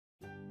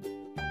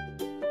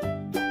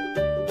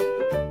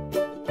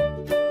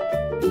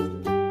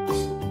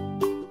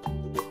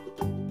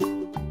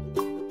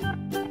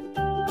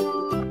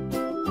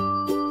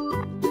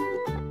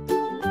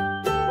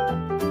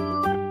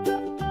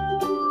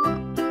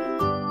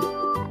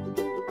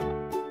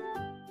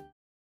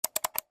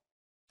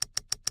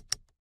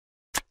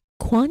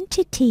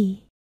quantity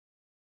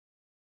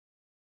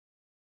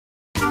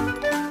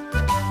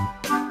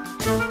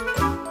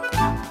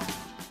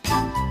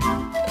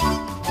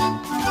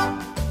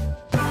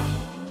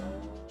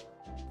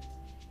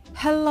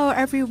Hello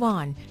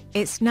everyone,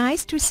 it's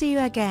nice to see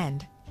you again.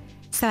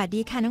 สวัส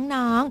ดีค่ะ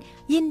น้อง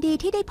ๆยินดี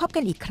ที่ได้พบกั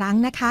นอีกครั้ง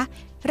นะคะ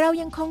เรา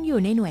ยังคงอยู่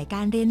ในหน่วยก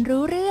ารเรียน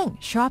รู้เรื่อง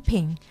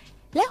Shopping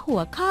และหั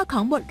วข้อขอ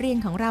งบทเรียน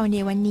ของเราใน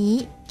วันนี้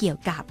เกี่ยว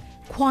กับ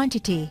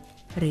Quantity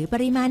หรือป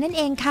ริมาณนั่น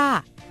เองค่ะ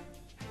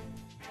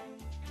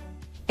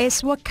It's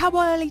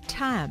vocabulary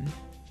time.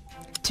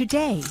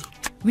 Today,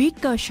 we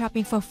go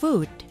shopping for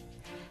food.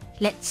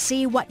 Let's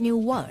see what new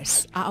words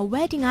are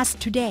awaiting us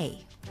today.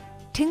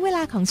ถึงเวล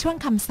าของช่วง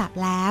คำศัพท์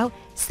แล้ว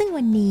ซึ่ง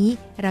วันนี้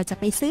เราจะ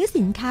ไปซื้อ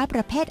สินค้าป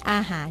ระเภทอา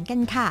หารกัน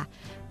ค่ะ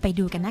ไป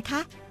ดูกันนะค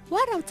ะว่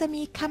าเราจะ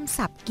มีคำ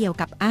ศัพท์เกี่ยว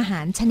กับอาหา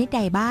รชนิดใด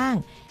บ้าง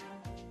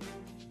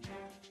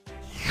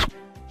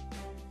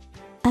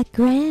A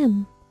gram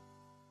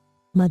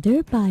Mother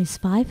buys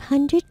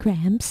 500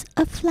 grams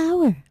of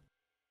flour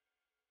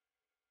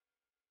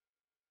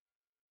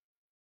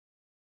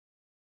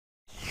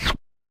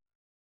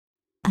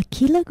A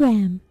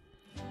kilogram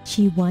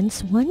She wants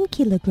 1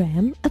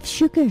 kilogram of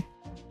sugar.A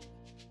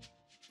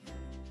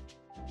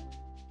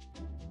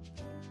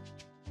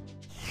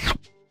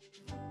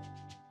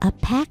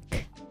pack.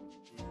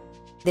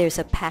 There's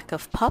a pack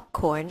of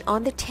popcorn on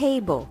the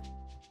table.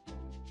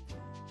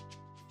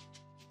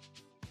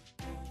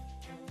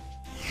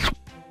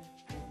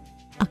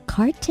 A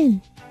carton.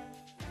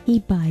 He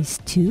buys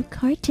 2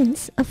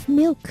 cartons of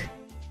milk.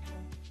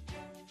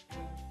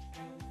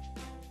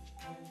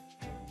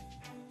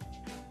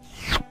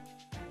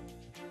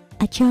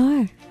 A jar.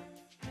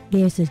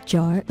 There's a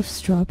jar of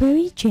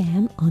strawberry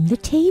jam on the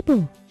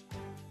table.A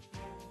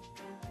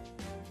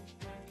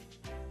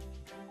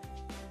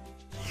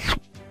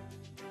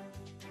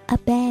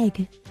bag.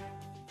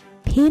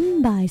 Pim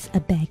buys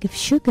a bag of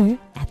sugar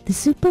at the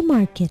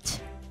supermarket.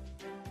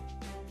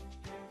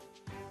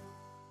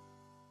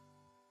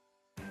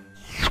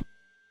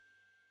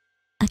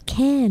 A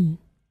can.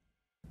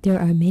 There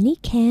are many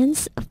cans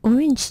of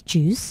orange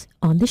juice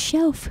on the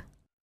shelf.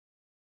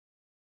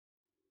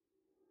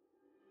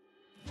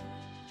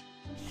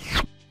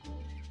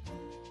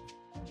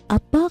 A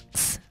box.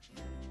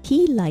 He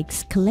likes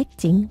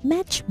collecting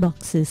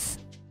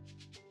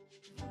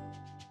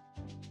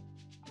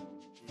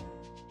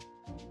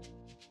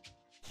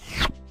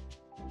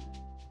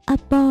matchboxes.A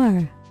bar.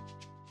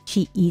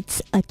 She eats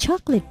a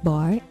chocolate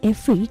bar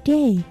every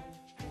day.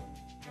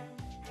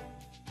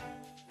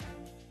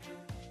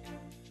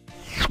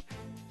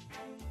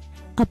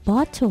 A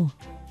bottle.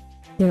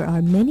 There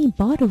are many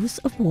bottles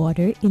of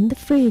water in the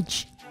fridge.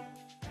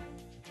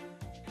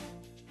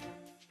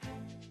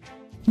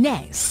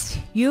 Next,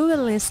 you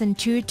will listen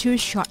to 2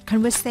 short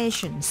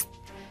conversations.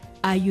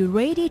 Are you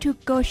ready to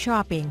go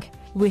shopping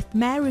with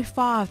Mary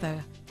Father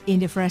in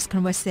the first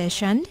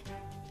conversation?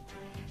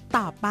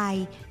ต่อไป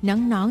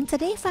น้องๆจะ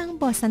ได้ฟัง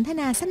บทสนท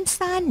นา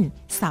สั้น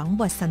ๆ2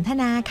บทสนท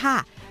นาค่ะ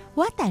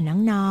ว่าแต่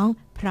น้อง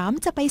ๆพร้อม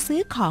จะไปซื้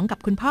อของกับ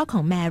คุณพ่อขอ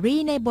งแม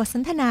รี่ในบทส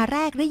นทนาแร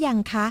กหรือยัง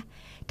คะ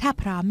ถ้า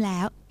พร้อมแล้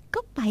วก็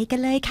ไปกัน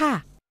เลยค่ะ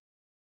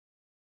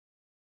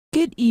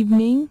Good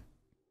evening.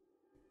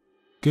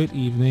 Good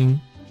evening.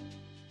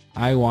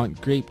 I want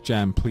grape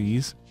jam,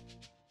 please.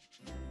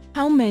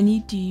 How many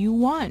do you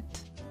want?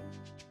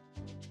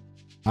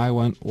 I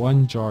want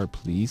 1 jar,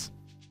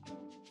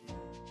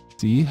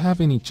 please.Do you have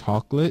any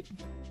chocolate?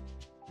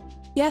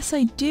 Yes,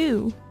 I do.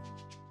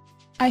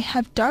 I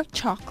have dark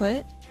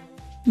chocolate,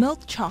 milk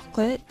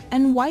chocolate,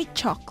 and white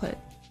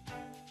chocolate.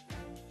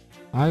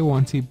 I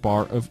want a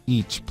bar of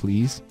each,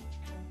 please.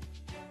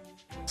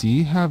 Do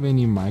you have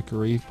any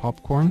microwave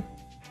popcorn?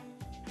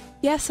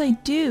 Yes, I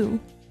do.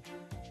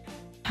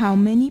 How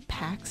many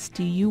packs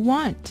do you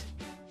want?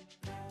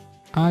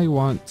 I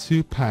want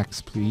 2 packs,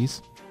 please.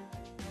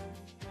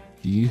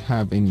 Do you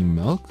have any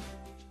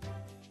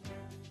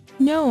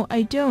milk?No, I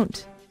don't.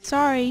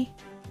 Sorry.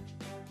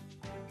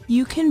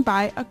 You can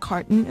buy a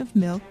carton of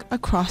milk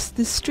across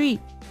the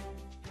street.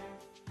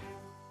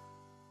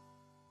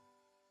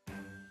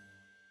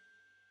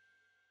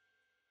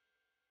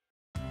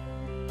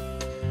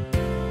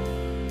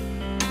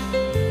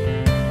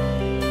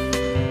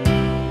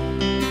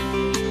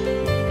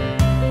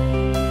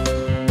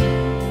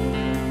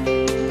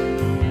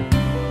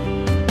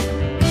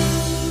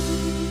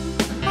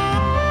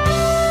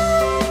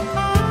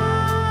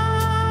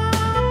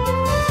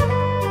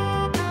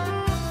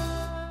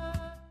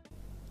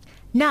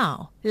 Now,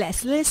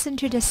 let's listen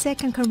to the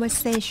second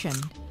conversation.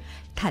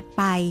 ถัดไ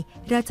ป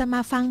เราจะม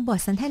าฟังบท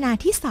สนทนา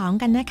ที่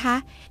2กันนะคะ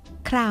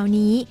คราว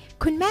นี้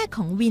คุณแม่ข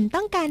องวิน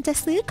ต้องการจะ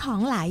ซื้อของ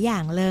หลายอย่า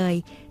งเลย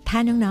ถ้า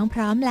น้องๆพ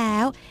ร้อมแล้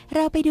วเร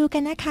าไปดูกั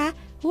นนะคะ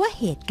ว่า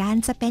เหตุการ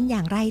ณ์จะเป็นอย่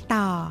างไร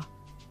ต่อ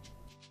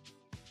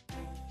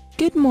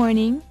Good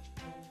morning.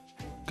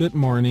 Good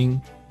morning.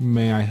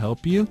 May I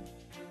help you?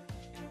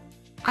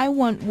 I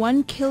want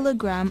 1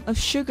 kilogram of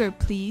sugar,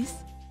 please.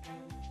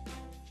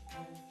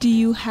 Do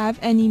you have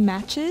any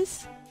matches?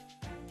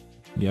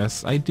 Yes,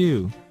 I do.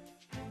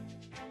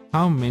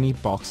 How many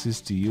boxes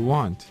do you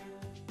want?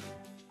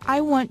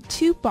 I want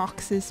 2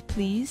 boxes,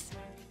 please.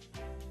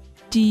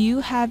 Do you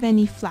have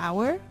any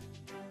flour?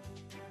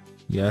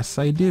 Yes,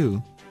 I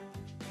do.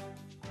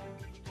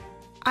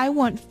 I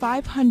want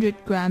 500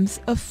 grams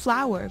of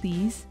flour,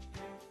 please.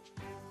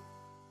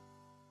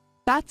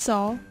 That's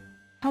all.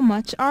 How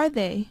much are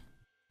they?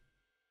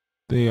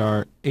 They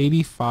are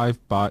 85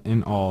 baht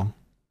in all.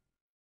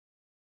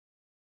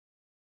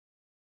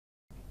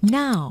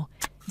 Now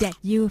that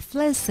you've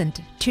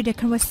listened to the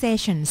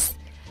conversations,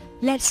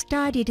 let's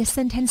study the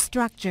sentence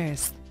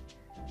structures.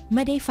 เ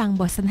มื่อได้ฟัง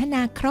บทสนทน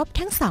าครบ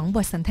ทั้ง2บ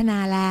ทสนทนา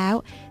แล้ว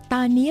ต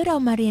อนนี้เรา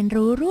มาเรียน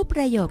รู้รูปป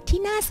ระโยคที่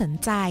น่าสน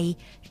ใจ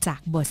จาก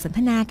บทสนท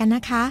นากันน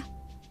ะคะ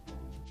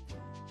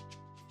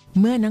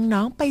เมื่อน้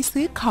องๆไป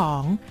ซื้อขอ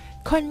ง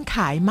คนข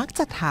ายมักจ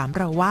ะถาม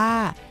เราว่า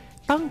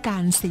ต้องกา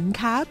รสิน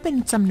ค้าเป็น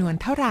จำนวน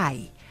เท่าไหร่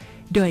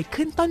โดย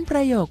ขึ้นต้นปร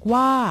ะโยค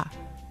ว่า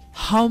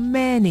how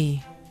many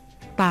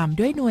ตาม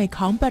ด้วยหน่วยข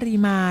องปริ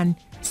มาณ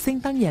ซึ่ง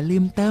ต้องอย่าลื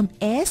มเติม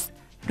s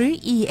หรือ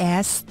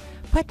es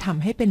เพื่อท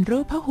ำให้เป็นรู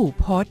ปพหู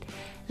พจน์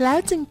แล้ว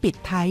จึงปิด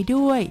ท้าย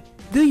ด้วย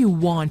do you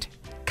want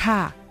ค่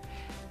ะ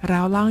เร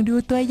าลองดู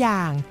ตัวอย่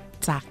าง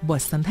จากบ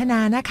ทสนทนา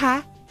นะคะ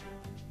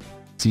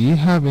Do you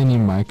have any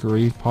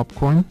microwave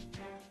popcorn?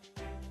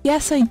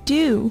 Yes, I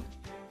do.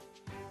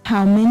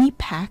 How many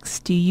packs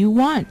do you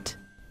want?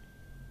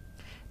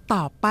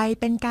 ต่อไป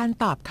เป็นการ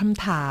ตอบค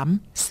ำถาม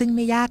ซึ่งไ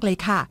ม่ยากเลย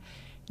ค่ะ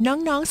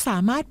น้องๆสา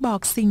มารถบอก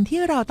สิ่ง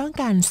ที่เราต้อง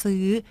การ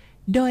ซื้อ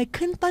โดย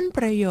ขึ้นต้นป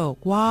ระโยค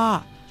ว่า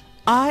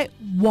I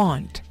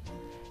want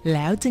แ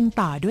ล้วจึง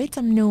ต่อด้วยจ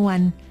ำนวน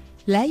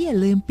และอย่า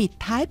ลืมปิด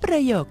ท้ายปร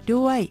ะโยค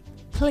ด้วย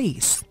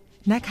please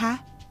นะคะ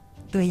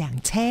ตัวอย่าง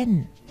เช่น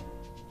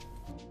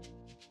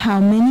How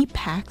many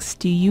packs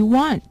do you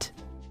want?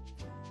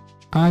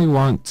 I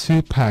want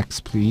 2 packs,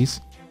 please.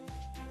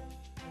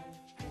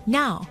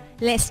 Now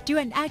let's do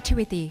an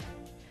activity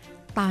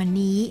ตอน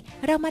นี้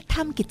เรามาท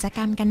ำกิจกร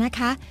รมกันนะ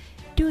คะ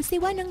ดูซิ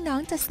ว่าน้อ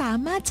งๆจะสา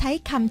มารถใช้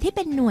คำที่เ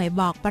ป็นหน่วย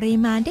บอกปริ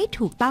มาณได้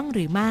ถูกต้องห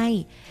รือไม่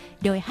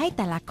โดยให้แ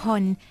ต่ละค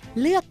น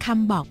เลือกค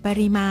ำบอกป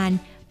ริมาณ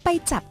ไป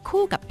จับ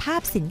คู่กับภา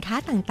พสินค้า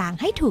ต่าง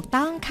ๆให้ถูก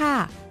ต้องค่ะ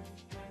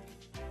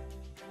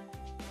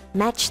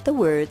Match the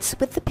words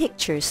with the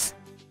pictures.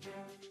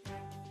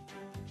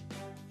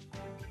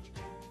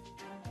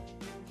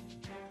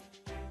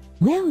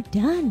 Well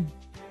done.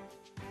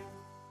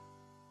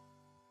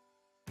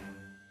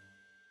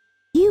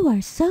 You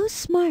are so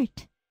smart.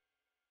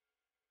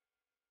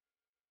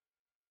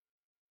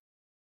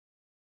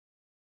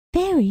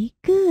 Very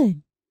good.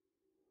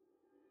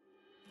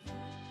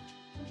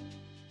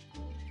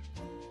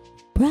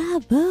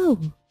 Bravo.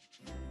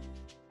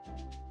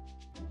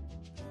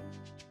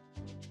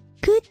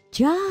 Good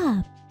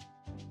job.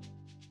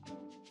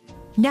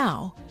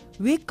 Now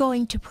we're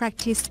going to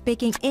practice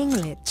speaking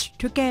English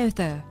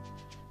together.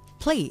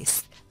 Please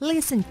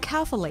listen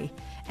carefully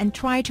and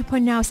try to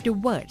pronounce the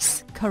words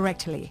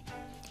correctly.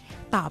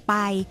 ต่อไป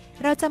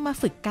เราจะมา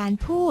ฝึกการ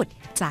พูด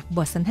จากบ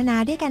ทสนทนา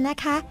ด้วยกันนะ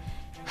คะ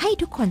ให้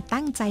ทุกคน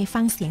ตั้งใจฟั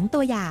งเสียงตั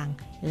วอย่าง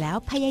แล้ว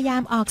พยายา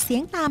มออกเสีย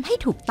งตามให้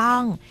ถูกต้อ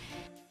ง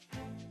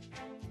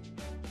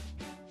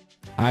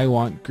I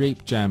want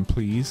grape jam,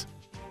 please.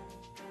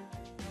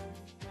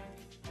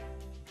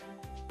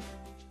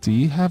 Do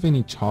you have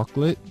any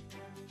chocolate?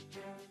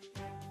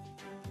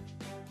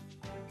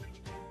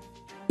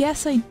 Yes,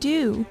 I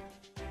do.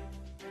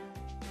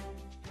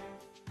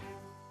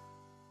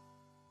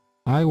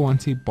 I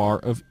want a bar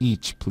of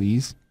each,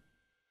 please.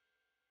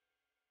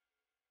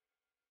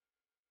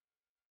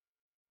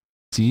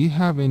 Do you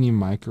have any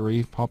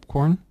microwave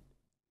popcorn?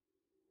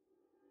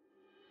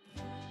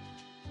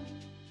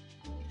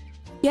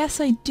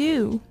 Yes, I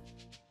do.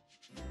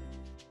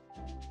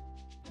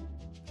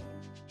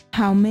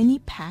 How many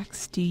packs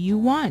do you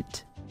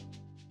want?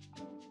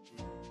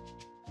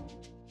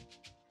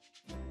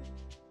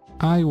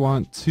 I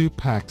want 2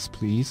 packs,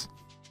 please.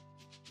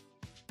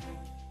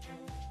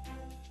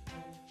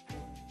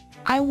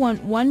 I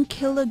want 1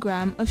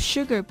 kilogram of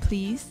sugar,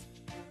 please.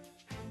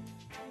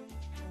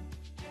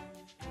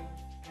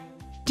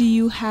 Do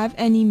you have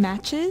any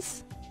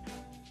matches?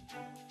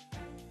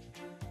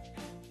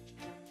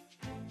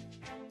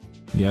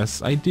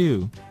 Yes, I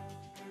do.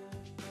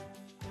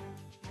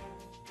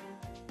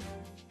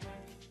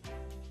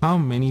 How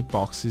many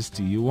boxes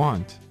do you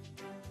want?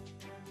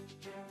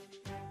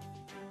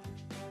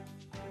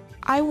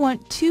 I want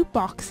 2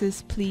 boxes,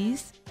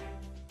 please.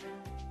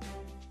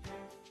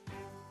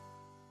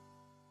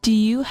 Do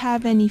you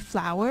have any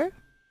flour?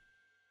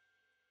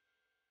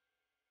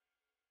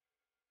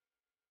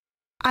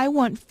 I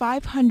want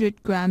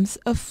 500 grams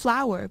of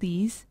flour,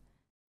 please.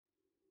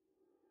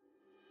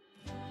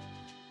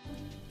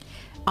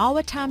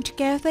 Our time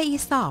together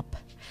is up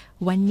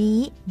วันนี้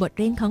บทเ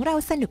รียนของเรา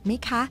สนุกไหม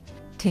คะ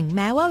ถึงแ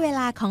ม้ว่าเว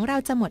ลาของเรา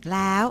จะหมดแ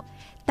ล้ว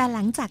แต่ห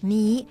ลังจาก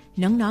นี้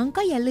น้องๆ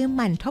ก็อย่าลืมห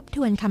มั่นทบท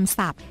วนคำ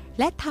ศัพท์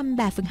และทำแ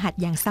บบฝึกหัด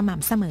อย่างสม่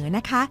ำเสมอน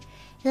ะคะ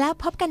แล้ว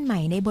พบกันใหม่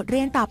ในบทเ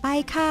รียนต่อไป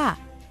ค่ะ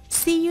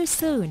See you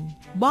soon.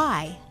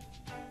 Bye.